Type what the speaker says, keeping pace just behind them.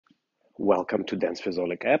Welcome to Dance with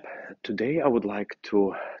Oleg app. Today I would like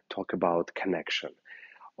to talk about connection.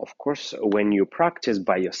 Of course, when you practice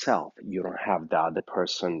by yourself, you don't have the other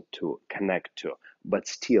person to connect to. But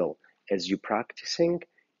still, as you're practicing,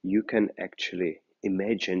 you can actually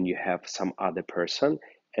imagine you have some other person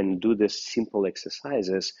and do these simple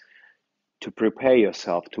exercises to prepare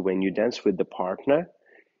yourself to when you dance with the partner.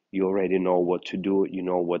 You already know what to do. You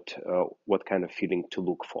know what kind of feeling to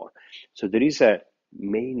look for. So there is a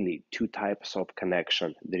mainly two types of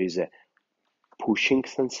connection. There is a pushing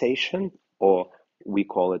sensation, or we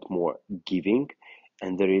call it more giving,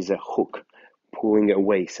 and there is a hook, pulling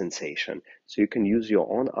away sensation. So you can use your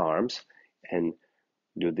own arms and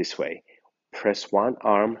do this way. Press one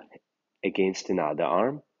arm against another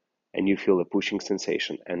arm, and you feel a pushing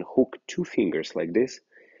sensation, and hook two fingers like this,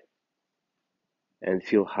 and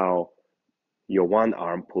feel how your one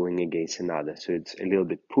arm pulling against another. So it's a little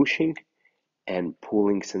bit pushing and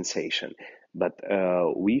pulling sensation. But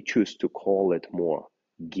we choose to call it more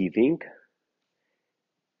giving,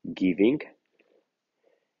 giving,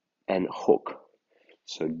 and hook.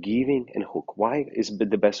 So giving and hook. Why is the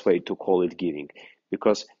best way to call it giving?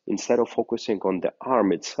 Because instead of focusing on the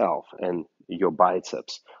arm itself and your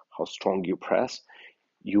biceps, how strong you press,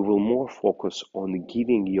 you will more focus on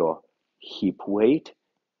giving your hip weight,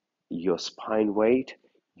 your spine weight,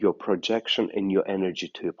 your projection, and your energy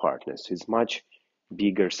to your partner. So it's much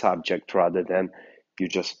bigger subject rather than you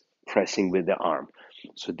just pressing with the arm.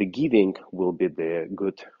 So the giving will be the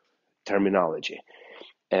good terminology.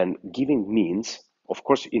 And giving means, of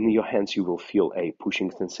course, in your hands you will feel a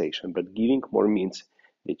pushing sensation, but giving more means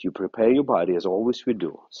that you prepare your body, as always we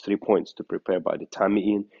do. It's 3 points to prepare body: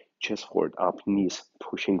 tummy in, chest forward, up, knees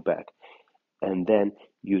pushing back. And then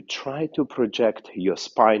you try to project your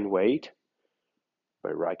spine weight by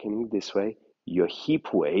rocking this way, your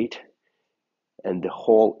hip weight, and the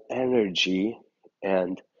whole energy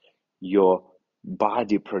and your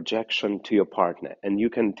body projection to your partner. And you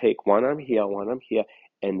can take one arm here,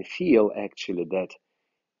 and feel actually that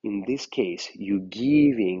in this case, you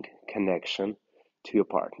giving connection to your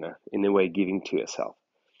partner, in a way giving to yourself.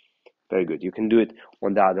 Very good. You can do it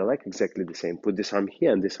on the other leg, exactly the same. Put this arm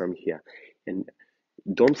here and this arm here. And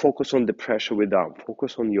don't focus on the pressure with the arm.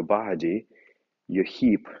 Focus on your body, your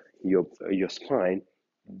hip, your spine,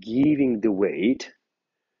 giving the weight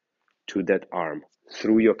to that arm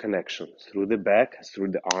through your connection, through the back, through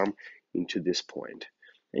the arm, into this point.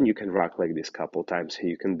 And you can rock like this a couple times.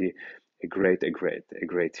 You can be a great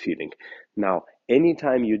feeling. Now,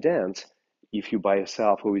 anytime you dance, if you by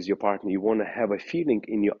yourself or with your partner, you want to have a feeling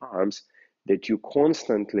in your arms that you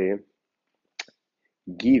constantly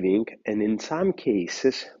giving, and in some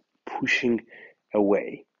cases pushing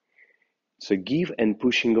away. So give and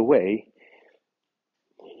pushing away,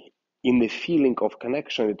 in the feeling of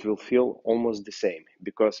connection, it will feel almost the same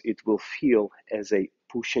because it will feel as a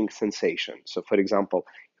pushing sensation. So for example,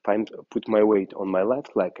 if I put my weight on my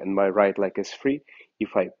left leg and my right leg is free,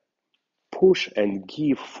 if I push and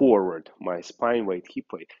give forward my spine weight, hip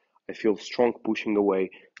weight, I feel strong pushing away,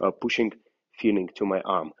 pushing feeling to my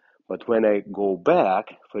arm. But when I go back,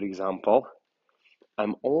 for example,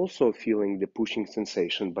 I'm also feeling the pushing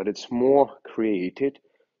sensation, but it's more created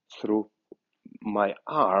through my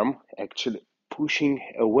arm actually pushing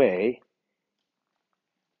away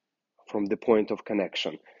from the point of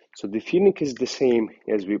connection. So the feeling is the same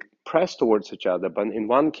as we press towards each other, but in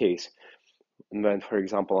one case, when, for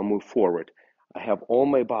example, I move forward, I have all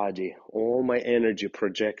my body, all my energy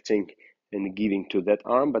projecting and giving to that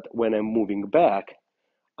arm, but when I'm moving back,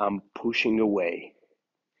 I'm pushing away.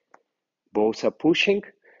 Both are pushing,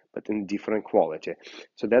 but in different quality.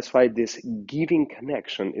 So that's why this giving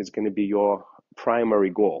connection is going to be your primary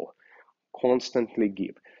goal. Constantly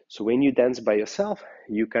give. So when you dance by yourself,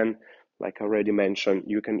 you can, like I already mentioned,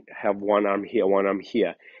 you can have one arm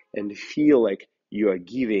here, and feel like you are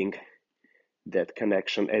giving that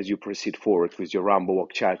connection as you proceed forward with your rumba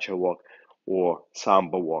walk, cha-cha walk, or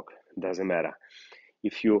samba walk, doesn't matter.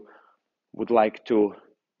 If you would like to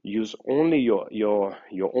use only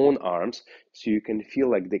your own arms, so you can feel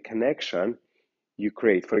like the connection you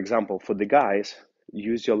create. For example, for the guys,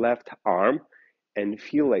 use your left arm and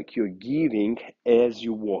feel like you're giving as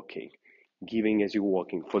you're walking. Giving as you're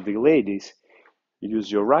walking. For the ladies,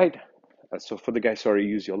 use your right. So for the guys, sorry,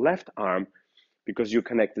 use your left arm because you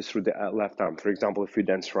connect this through the left arm. For example, if you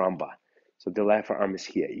dance rumba, so the left arm is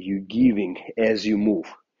here. You giving as you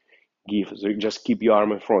move. Give. So you just keep your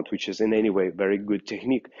arm in front, which is in any way very good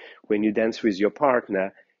technique. When you dance with your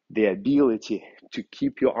partner, the ability to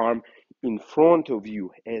keep your arm in front of you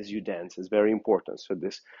as you dance is very important. So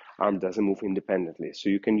this arm doesn't move independently. So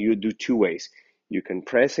you do two ways. You can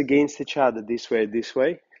press against each other this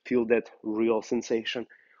way, feel that real sensation,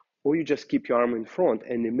 or you just keep your arm in front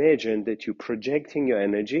and imagine that you're projecting your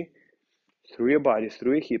energy through your body,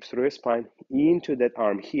 through your hips, through your spine, into that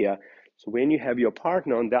arm here. So when you have your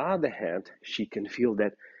partner on the other hand, she can feel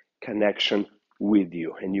that connection with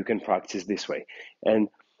you, and you can practice this way. And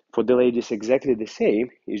for the ladies, exactly the same.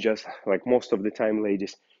 It's just like most of the time,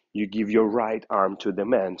 ladies, you give your right arm to the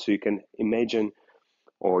man. So you can imagine,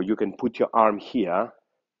 or you can put your arm here.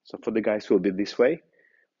 So for the guys, will be this way,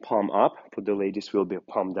 palm up. For the ladies, will be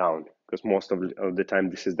palm down, because most of the time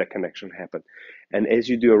this is the connection happen. And as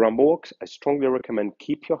you do a rumble walks, I strongly recommend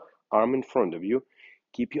keep your arm in front of you,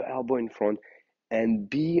 keep your elbow in front, and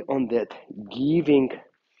be on that giving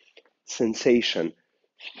sensation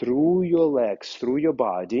through your legs, through your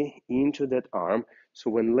body, into that arm.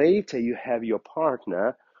 So when later you have your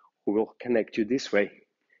partner who will connect you this way,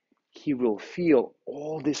 he will feel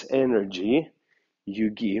all this energy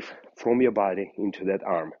you give from your body into that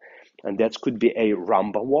arm. And that could be a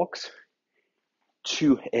rumba walks,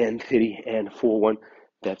 2 and 3 and 4 1.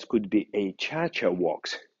 That could be a cha-cha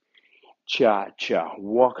walks, cha-cha,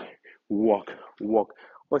 walk, walk, walk.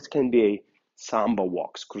 Or it can be a samba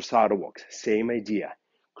walks, cruzado walks, same idea.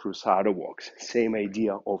 Cruzado walks, same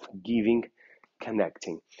idea of giving,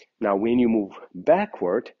 connecting. Now when you move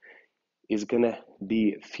backward, is gonna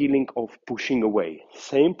be feeling of pushing away.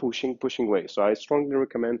 Same pushing away. So I strongly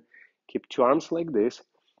recommend keep 2 arms like this,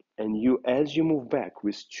 and you, as you move back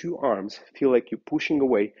with 2 arms, feel like you're pushing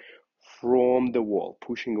away from the wall,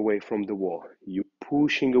 pushing away from the wall. You're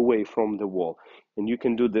pushing away from the wall. And you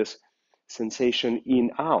can do this sensation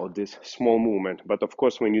in, out, this small movement. But of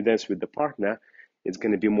course, when you dance with the partner, it's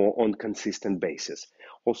going to be more on consistent basis.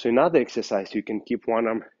 Also, another exercise, you can keep one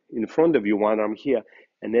arm in front of you, one arm here,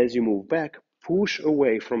 and as you move back, push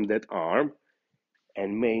away from that arm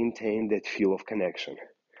and maintain that feel of connection.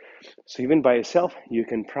 So even by yourself, you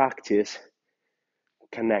can practice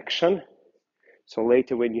connection. So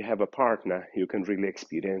later when you have a partner, you can really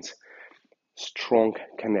experience strong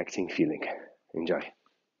connecting feeling. Enjoy.